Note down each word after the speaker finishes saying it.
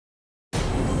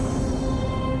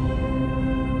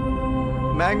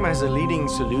Magma is a leading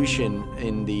solution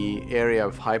in the area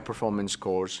of high-performance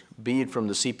cores, be it from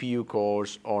the CPU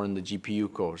cores or in the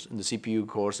GPU cores. In the CPU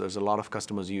cores, there's a lot of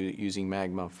customers using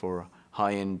Magma for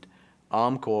high-end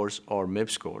ARM cores or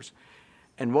MIPS cores.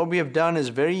 And what we have done is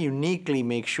very uniquely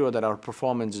make sure that our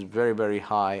performance is very, very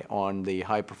high on the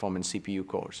high-performance CPU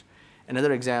cores.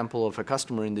 Another example of a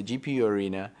customer in the GPU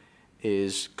arena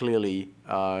is clearly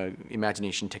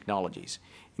Imagination Technologies.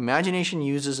 Imagination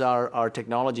uses our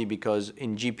technology because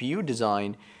in GPU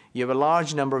design, you have a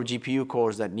large number of GPU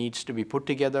cores that needs to be put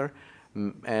together,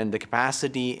 and the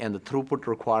capacity and the throughput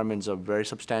requirements are very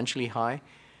substantially high,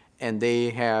 and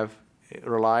they have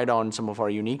relied on some of our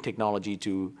unique technology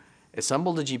to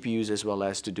assemble the GPUs as well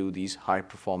as to do these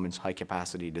high-performance,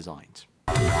 high-capacity designs.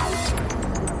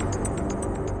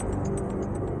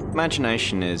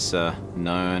 Imagination is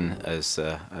known as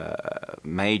a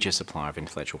major supplier of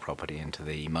intellectual property into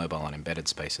the mobile and embedded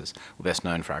spaces. We're best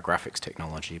known for our graphics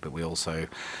technology, but we also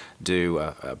do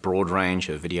a broad range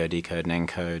of video decode and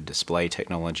encode, display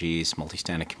technologies,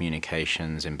 multi-standard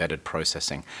communications, embedded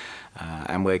processing,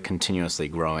 and we're continuously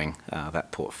growing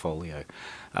that portfolio.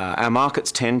 Our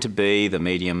markets tend to be the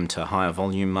medium to higher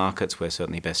volume markets. We're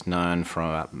certainly best known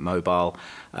for mobile,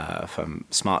 from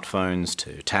smartphones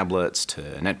to tablets to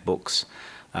netbooks,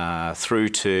 through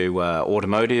to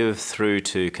automotive, through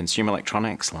to consumer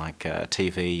electronics like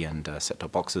TV and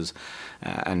set-top boxes,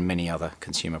 and many other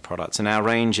consumer products. And our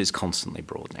range is constantly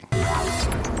broadening.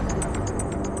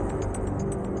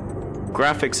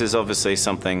 Graphics is obviously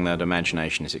something that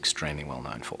Imagination is extremely well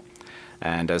known for.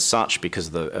 And as such,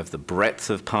 because of the breadth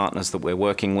of partners that we're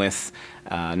working with,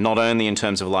 not only in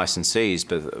terms of licensees,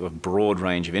 but a broad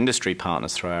range of industry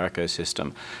partners through our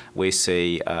ecosystem, we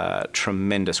see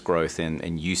tremendous growth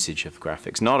in usage of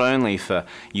graphics. Not only for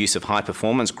use of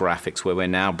high-performance graphics, where we're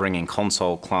now bringing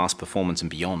console-class performance and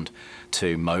beyond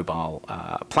to mobile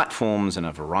platforms and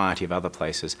a variety of other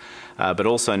places, but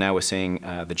also now we're seeing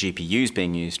the GPUs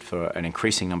being used for an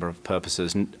increasing number of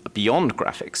purposes beyond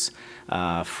graphics,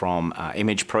 from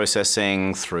image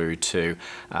processing through to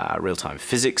real-time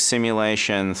physics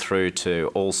simulation through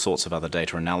to all sorts of other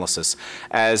data analysis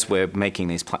as we're making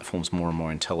these platforms more and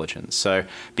more intelligent. So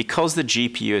because the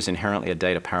GPU is inherently a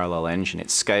data parallel engine, it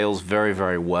scales very,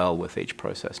 very well with each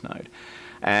process node.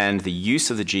 And the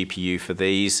use of the GPU for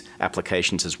these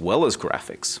applications as well as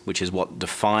graphics, which is what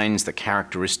defines the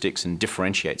characteristics and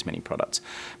differentiates many products,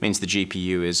 means the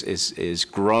GPU is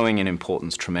growing in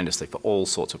importance tremendously for all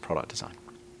sorts of product design.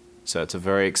 So it's a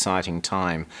very exciting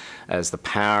time as the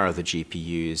power of the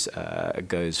GPUs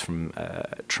goes from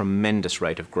a tremendous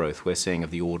rate of growth. We're seeing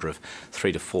of the order of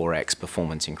 3 to 4x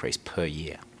performance increase per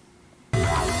year.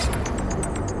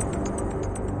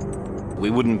 We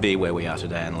wouldn't be where we are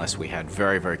today unless we had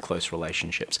very, very close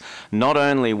relationships, not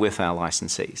only with our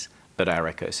licensees, but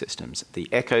our ecosystems. The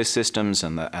ecosystems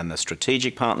and the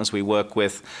strategic partners we work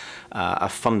with are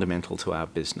fundamental to our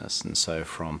business. And so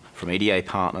from EDA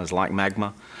partners like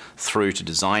Magma, through to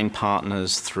design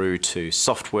partners, through to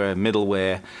software,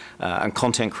 middleware, and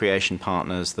content creation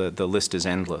partners, the list is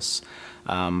endless.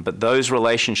 But those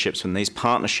relationships and these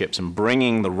partnerships and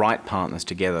bringing the right partners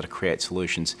together to create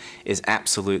solutions is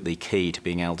absolutely key to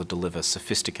being able to deliver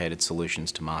sophisticated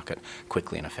solutions to market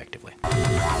quickly and effectively.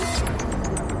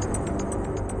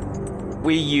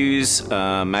 We use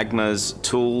Magma's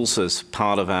tools as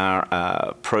part of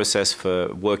our process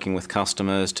for working with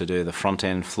customers to do the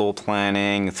front-end floor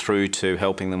planning through to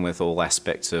helping them with all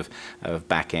aspects of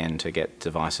back-end to get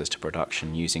devices to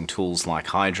production. Using tools like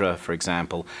Hydra, for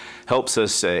example, helps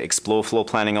us explore floor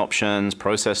planning options,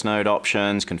 process node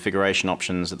options, configuration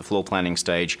options at the floor planning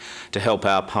stage to help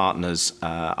our partners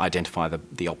identify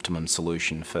the optimum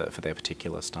solution for their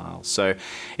particular style. So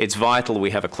it's vital we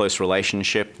have a close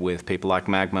relationship with people like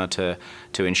Magma to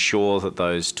ensure that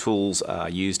those tools are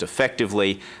used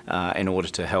effectively in order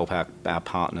to help our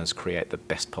partners create the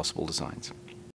best possible designs.